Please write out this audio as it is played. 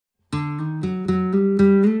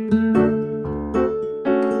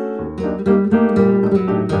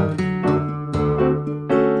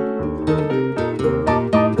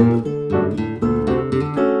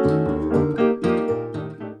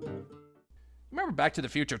Remember Back to the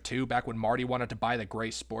Future 2, back when Marty wanted to buy the Gray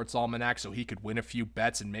Sports Almanac so he could win a few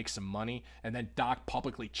bets and make some money, and then Doc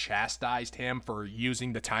publicly chastised him for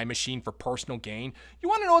using the time machine for personal gain? You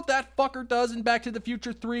want to know what that fucker does in Back to the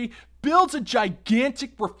Future 3? Builds a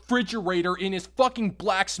gigantic refrigerator in his fucking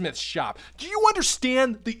blacksmith shop. Do you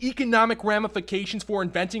understand the economic ramifications for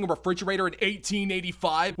inventing a refrigerator in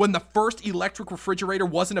 1885 when the first electric refrigerator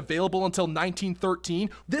wasn't available until 1913?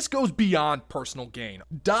 This goes beyond personal gain.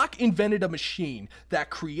 Doc invented a machine that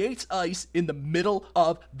creates ice in the middle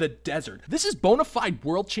of the desert. This is bona fide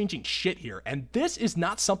world-changing shit here, and this is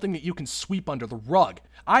not something that you can sweep under the rug.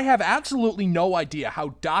 I have absolutely no idea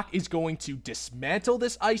how Doc is going to dismantle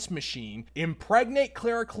this ice machine, impregnate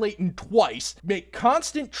Clara Clayton twice, make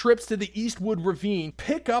constant trips to the Eastwood Ravine,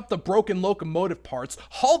 pick up the broken locomotive parts,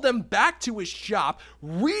 haul them back to his shop,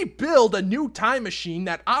 rebuild a new time machine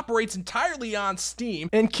that operates entirely on steam,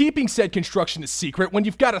 and keeping said construction a secret when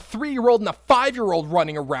you've got a 3-year-old and a 5-year-old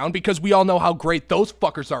running around, because we all know how great those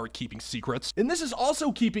fuckers are at keeping secrets. And this is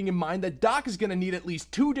also keeping in mind that Doc is going to need at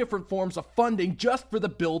least 2 different forms of funding just for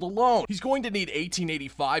the build alone. He's going to need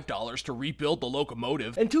 $1885 to rebuild the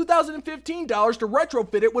locomotive and $2,015 to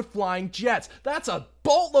retrofit it with flying jets. That's a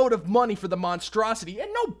boatload of money for the monstrosity,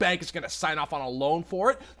 and no bank is going to sign off on a loan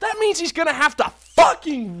for it. That means he's going to have to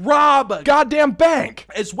fucking rob a goddamn bank,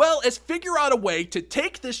 as well as figure out a way to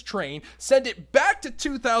take this train, send it back to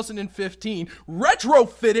 2015,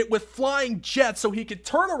 retrofit it with flying jets so he could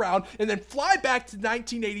turn around and then fly back to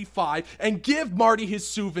 1985 and give Marty his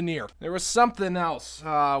souvenir. There was something else.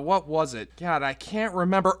 What was it? God, I can't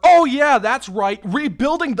remember. Oh yeah, that's right.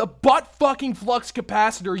 Rebuilding the butt-fucking flux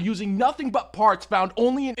capacitor using nothing but parts found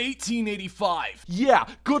only in 1885. Yeah,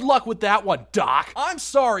 good luck with that one, Doc. I'm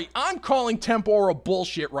sorry, I'm calling temporal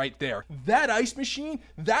bullshit right there. That ice machine,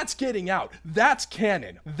 that's getting out. That's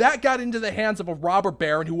canon. That got into the hands of a robber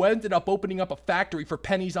baron who ended up opening up a factory for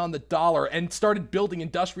pennies on the dollar and started building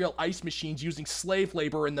industrial ice machines using slave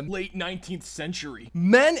labor in the late 19th century.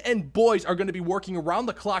 Men and boys are going to be working around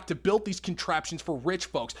the clock to build these contraptions for rich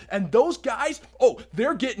folks, and those guys, oh,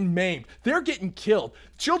 they're getting maimed. They're getting killed.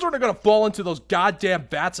 Children are going to fall into those goddamn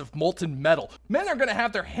vats of molten metal. Men are going to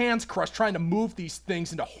have their hands crushed trying to move these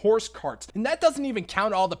things into horse carts. And that doesn't even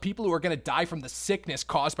count all the people who are going to die from the sickness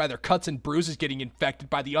caused by their cuts and bruises getting infected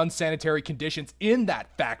by the unsanitary conditions in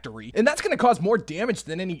that factory. And that's going to cause more damage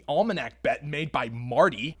than any almanac bet made by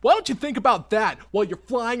Marty. Why don't you think about that while you're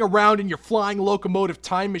flying around in your flying locomotive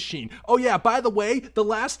time machine? Oh yeah, by the way, the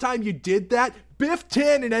last time you did that, Biff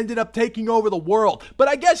Tannen ended up taking over the world. But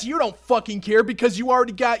I guess you don't fucking care because you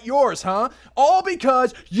already got yours, huh? All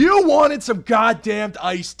because you wanted some goddamned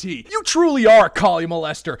iced tea. You truly are a collie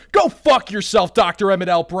molester. Go fuck yourself, Dr. Emmett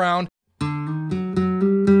L. Brown.